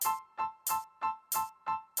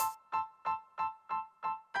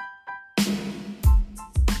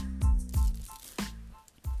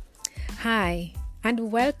Hi,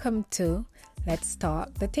 and welcome to Let's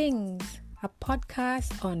Talk the Things, a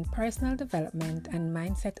podcast on personal development and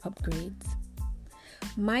mindset upgrades.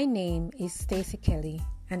 My name is Stacey Kelly,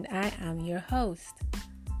 and I am your host.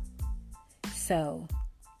 So,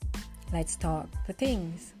 let's talk the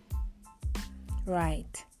things.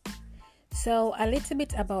 Right. So, a little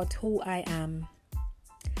bit about who I am.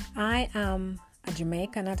 I am a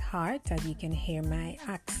Jamaican at heart, as you can hear my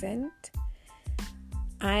accent.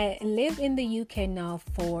 I live in the UK now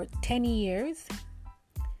for 10 years,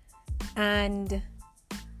 and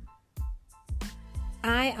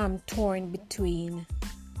I am torn between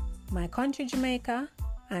my country, Jamaica,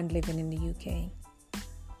 and living in the UK.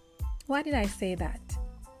 Why did I say that?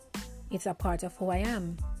 It's a part of who I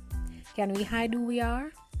am. Can we hide who we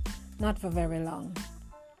are? Not for very long.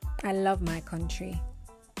 I love my country,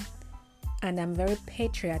 and I'm very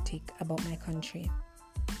patriotic about my country.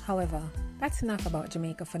 However, that's enough about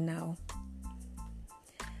Jamaica for now.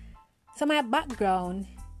 So my background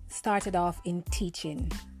started off in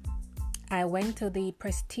teaching. I went to the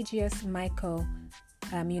prestigious Michael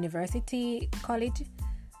University College.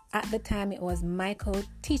 At the time, it was Michael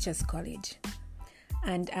Teachers College.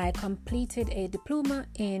 And I completed a diploma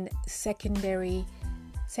in secondary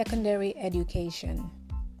education.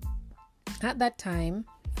 At that time,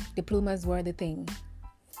 diplomas were the thing.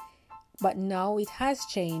 But now it has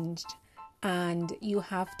changed, and you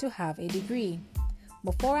have to have a degree.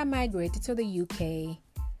 Before I migrated to the UK,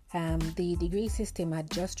 the degree system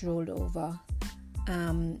had just rolled over,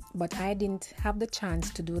 but I didn't have the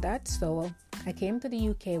chance to do that. So I came to the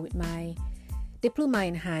UK with my diploma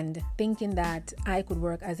in hand, thinking that I could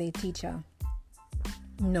work as a teacher.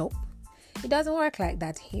 Nope, it doesn't work like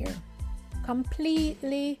that here.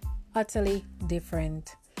 Completely, utterly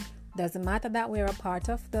different. Doesn't matter that we're a part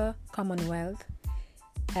of the Commonwealth.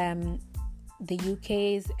 The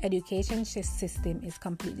UK's education system is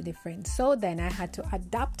completely different. So then I had to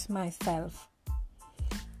adapt myself.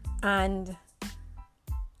 And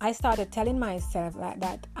I started telling myself like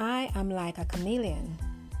that I am like a chameleon.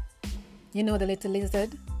 You know the little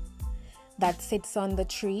lizard that sits on the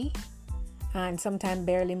tree and sometimes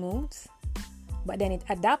barely moves? But then it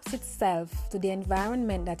adapts itself to the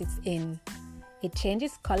environment that it's in. It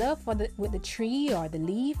changes color with the tree or the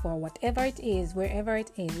leaf or whatever it is, wherever it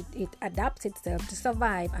is. It adapts itself to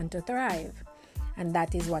survive and to thrive. And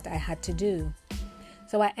that is what I had to do.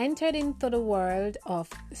 So I entered into the world of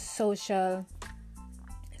social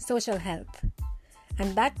health.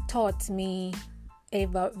 And that taught me a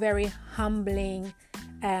very humbling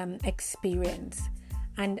experience.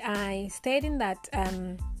 And I stayed in that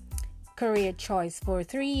career choice for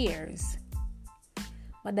 3 years.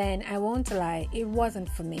 But then I won't lie, it wasn't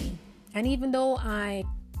for me. And even though I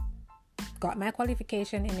got my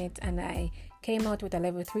qualification in it and I came out with a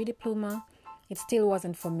level 3 diploma, it still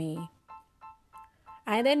wasn't for me.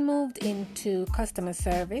 I then moved into customer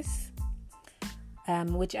service,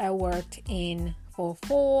 which I worked in for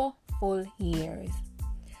 4 full years.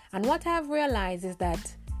 And what I've realized is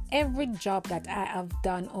that every job that I have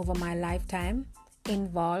done over my lifetime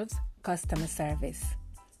involves customer service.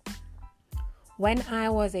 When I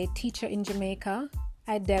was a teacher in Jamaica,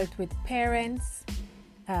 I dealt with parents,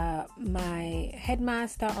 my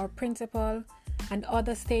headmaster or principal, and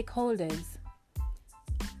other stakeholders.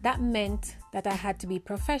 That meant that I had to be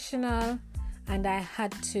professional, and I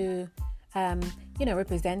had to,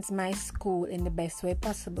 represent my school in the best way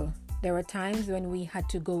possible. There were times when we had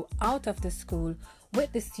to go out of the school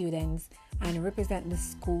with the students and represent the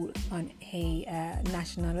school on a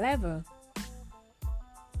national level.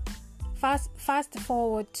 Fast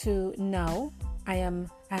forward to now, I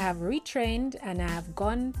have retrained and I have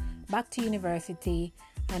gone back to university,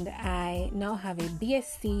 and I now have a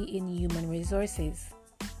BSc in human resources.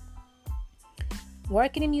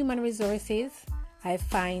 Working in human resources, I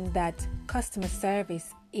find that customer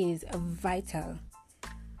service is vital.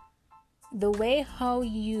 The way how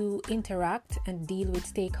you interact and deal with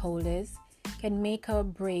stakeholders can make or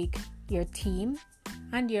break your team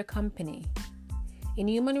and your company. In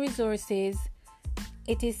human resources,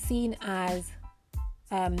 it is seen as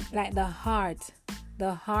like the heart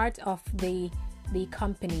of the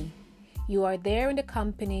company. You are there in the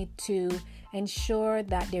company to ensure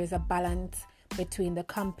that there's a balance between the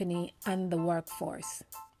company and the workforce.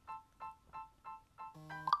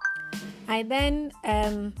 I then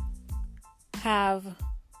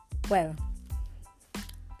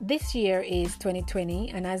this year is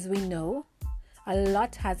 2020, and as we know, a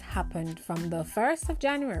lot has happened from the 1st of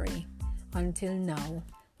January until now,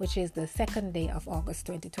 which is the 2nd day of August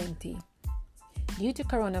 2020. Due to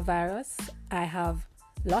coronavirus, I have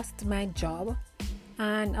lost my job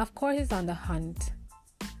and of course is on the hunt.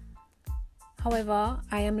 However,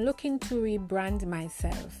 I am looking to rebrand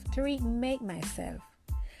myself, to remake myself.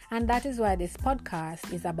 And that is why this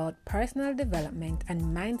podcast is about personal development and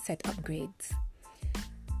mindset upgrades.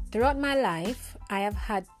 Throughout my life, I have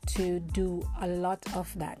had to do a lot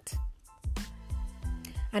of that.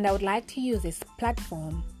 And I would like to use this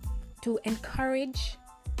platform to encourage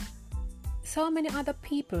so many other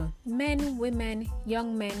people, men, women,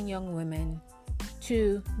 young women,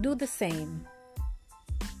 to do the same.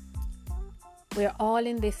 We're all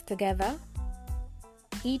in this together.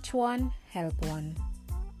 Each one help one.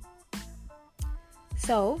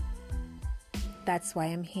 So, that's why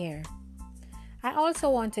I'm here. I also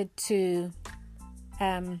wanted to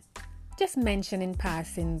just mention in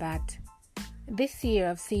passing that this year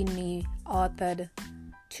I've seen me authored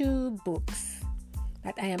 2 books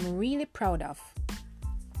that I am really proud of.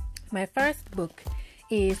 My first book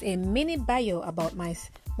is a mini bio about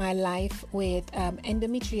my life with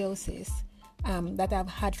endometriosis that I've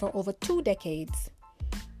had for over 2 decades.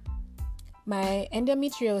 My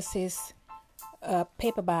endometriosis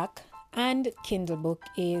paperback and Kindle book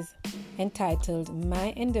is entitled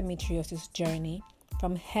My Endometriosis Journey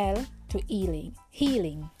from Hell to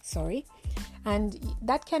Healing. And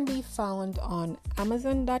that can be found on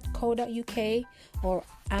amazon.co.uk or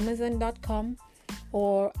amazon.com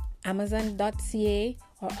or amazon.ca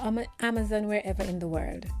or Amazon wherever in the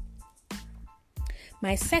world.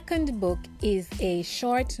 My second book is a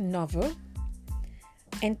short novel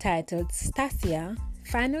entitled Stasia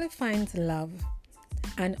Finally Finds Love,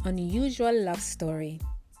 an Unusual Love Story.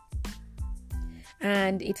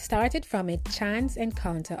 And it started from a chance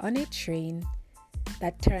encounter on a train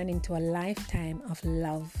that turned into a lifetime of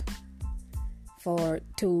love for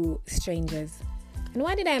 2 strangers. And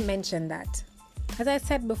why did I mention that? As I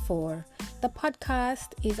said before, the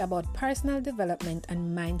podcast is about personal development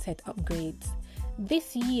and mindset upgrades.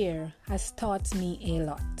 This year has taught me a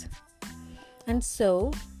lot. And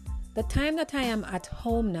so, the time that I am at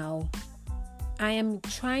home now, I am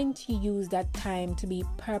trying to use that time to be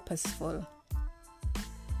purposeful.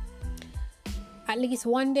 At least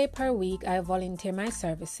 1 day per week, I volunteer my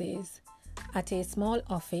services at a small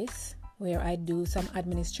office where I do some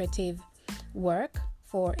administrative work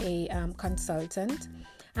for a consultant,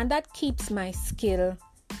 and that keeps my skill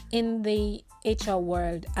in the HR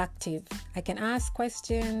world active. I can ask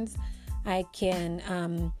questions, I can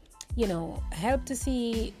help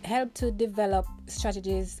to develop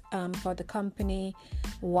strategies for the company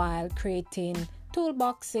while creating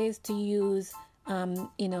toolboxes to use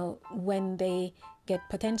when they get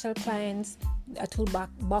potential clients. A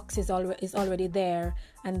toolbox is already there,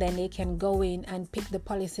 and then they can go in and pick the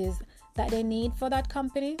policies that they need for that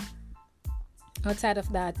company. Outside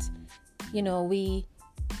of that, we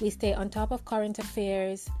stay on top of current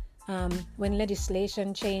affairs. When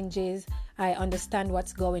legislation changes, I understand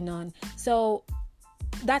what's going on. So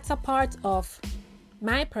that's a part of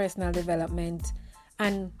my personal development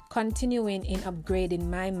and continuing in upgrading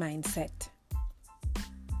my mindset.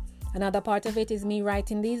 Another part of it is me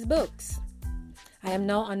writing these books. I am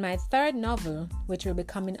now on my 3rd novel, which will be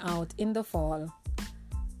coming out in the fall.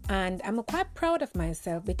 And I'm quite proud of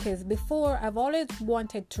myself because before I've always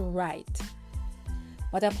wanted to write,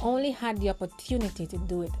 but I've only had the opportunity to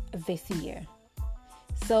do it this year.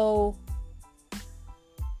 So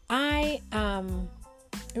I am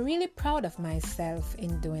really proud of myself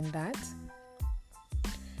in doing that.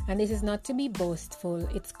 And this is not to be boastful.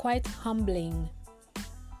 It's quite humbling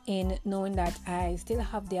in knowing that I still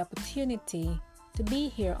have the opportunity to be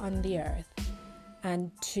here on the earth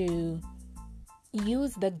and to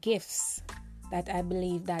use the gifts that I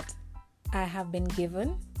believe that I have been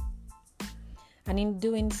given, and in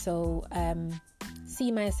doing so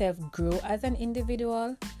see myself grow as an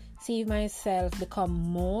individual, see myself become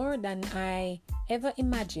more than I ever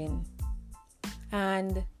imagined.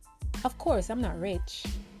 And of course, I'm not rich.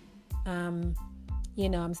 I'm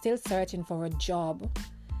still searching for a job.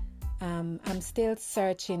 I'm still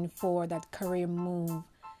searching for that career move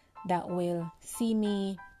that will see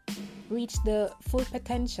me reach the full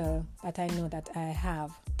potential that I know that I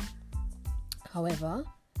have. However,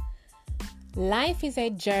 life is a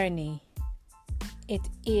journey. It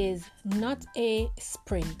is not a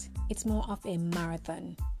sprint. It's more of a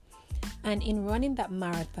marathon. And in running that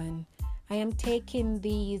marathon, I am taking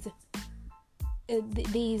these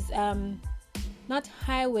not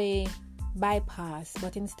highway bypass,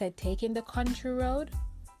 but instead taking the country road,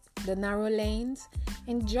 the narrow lanes,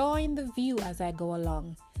 enjoying the view as I go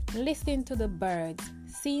along, listening to the birds,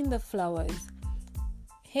 seeing the flowers,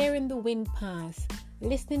 hearing the wind pass,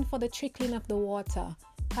 listening for the trickling of the water,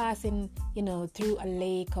 passing, through a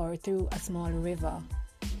lake or through a small river.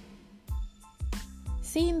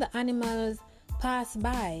 Seeing the animals pass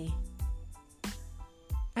by.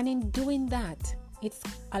 And in doing that, it's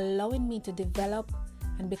allowing me to develop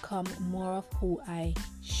and become more of who I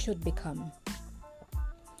should become.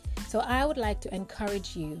 So I would like to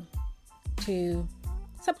encourage you to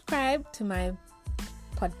subscribe to my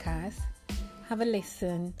podcast, have a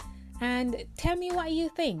listen, and tell me what you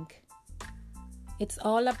think. It's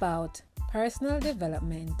all about personal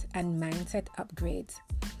development and mindset upgrades.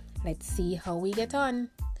 Let's see how we get on.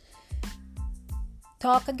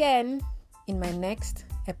 Talk again in my next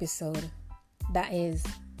episode. That is,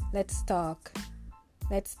 let's talk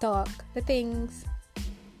the things.